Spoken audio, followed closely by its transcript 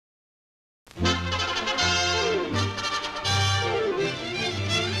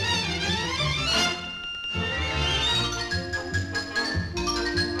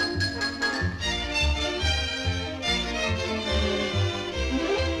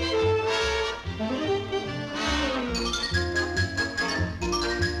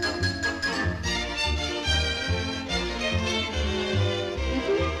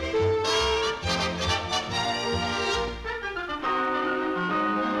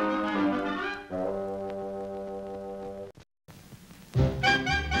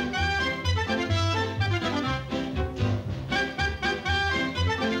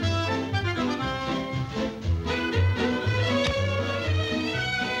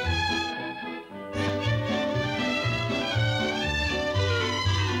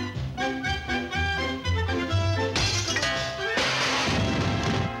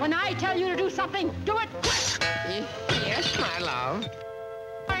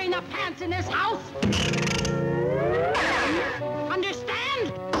in the pants in this house.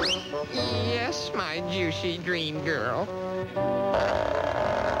 Understand? Yes, my juicy dream girl.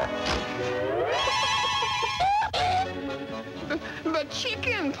 But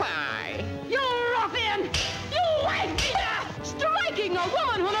chicken pie. You ruffian! You wife-beater! Striking a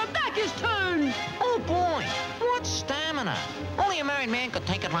woman when her back is turned! Oh, boy. What stamina. Only a married man could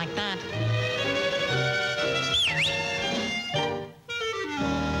take it like that.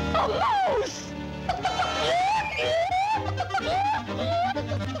 A mouse!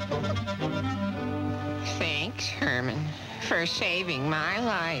 Thanks, Herman, for saving my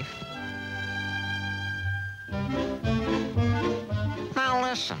life. Now,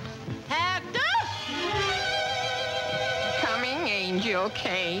 listen. Hector! Coming, Angel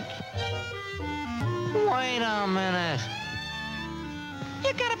Cake. Wait a minute.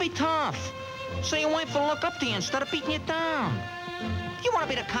 You gotta be tough, so your wife will look up to you instead of beating you down. You want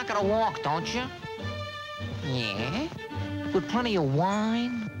to be the cock of the walk, don't you? Yeah? With plenty of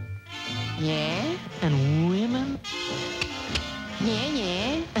wine Yeah? and women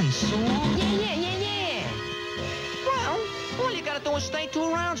Yeah? and song. Yeah. Well, all you gotta do is stay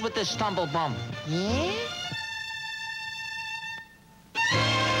 2 rounds with this stumble bum. Yeah?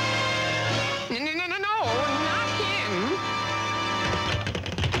 No, not him.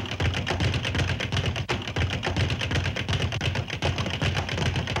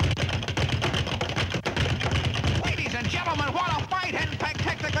 Ladies and gentlemen, what a fight! Henpeck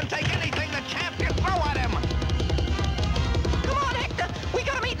Hector can take anything the champ can throw at him. Come on, Hector. We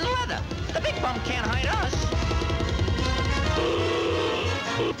got him eating leather. The big bum can't hide us.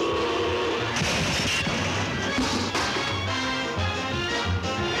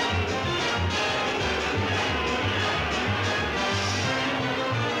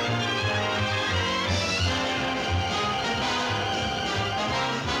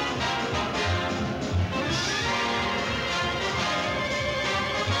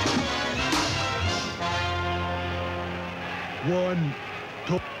 One,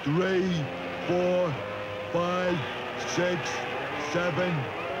 two, 3, 4, 5, 6, 7,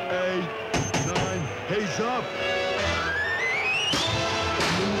 8, 9. He's up.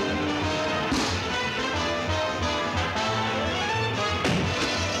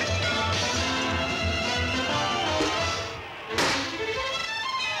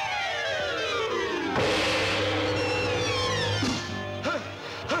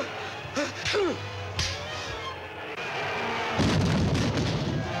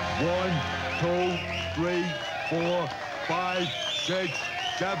 One, 2, 3, 4, 5, 6,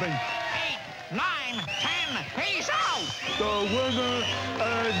 7. 8, 9, 10, he's out! The winner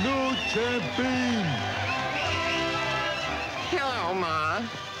and new champion. Hello, Ma.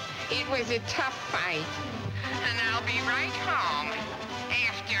 It was a tough fight. And I'll be right home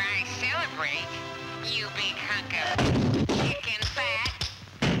after I celebrate, you big hunk of chicken fat.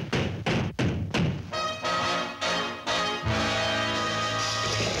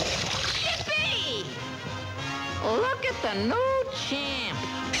 Yippee! Look at the new champ.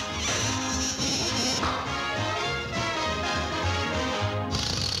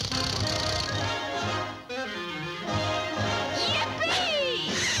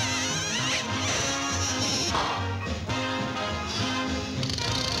 Yippee!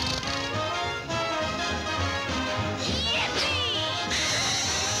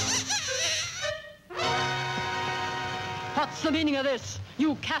 What's the meaning of this,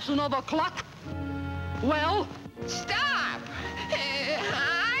 you Casanova clock? Well? Stop!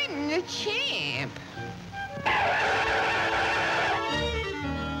 I'm the champ.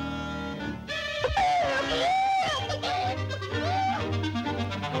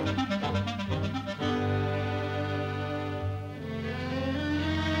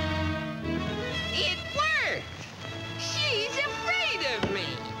 It worked! She's afraid of me.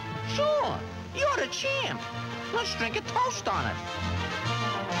 Sure, you're the champ. Let's drink a toast on it.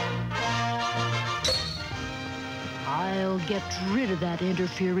 I'll get rid of that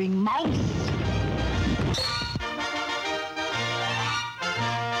interfering mouse.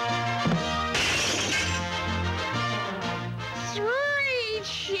 Three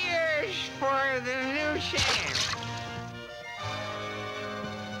cheers for the new champ.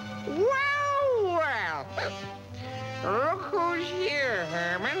 Well. Look who's here,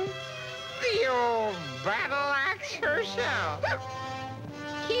 Herman. The old battle axe herself.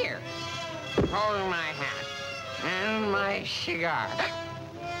 Here, hold my hat and my cigar.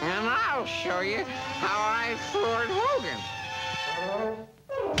 And I'll show you how I floored Hogan.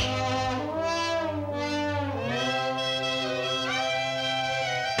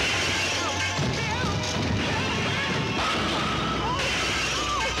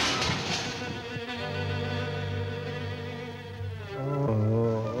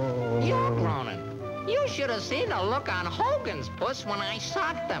 should have seen the look on Hogan's puss when I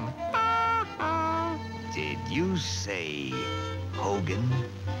socked him. Did you say Hogan?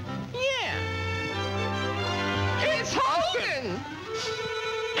 Yeah. It's Hogan!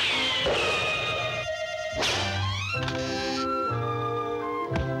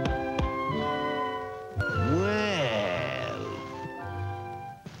 Well,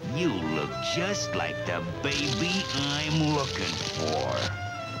 you look just like the baby I'm looking for.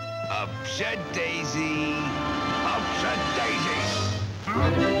 Upset Daisy, Upset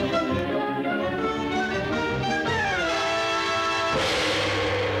Daisy.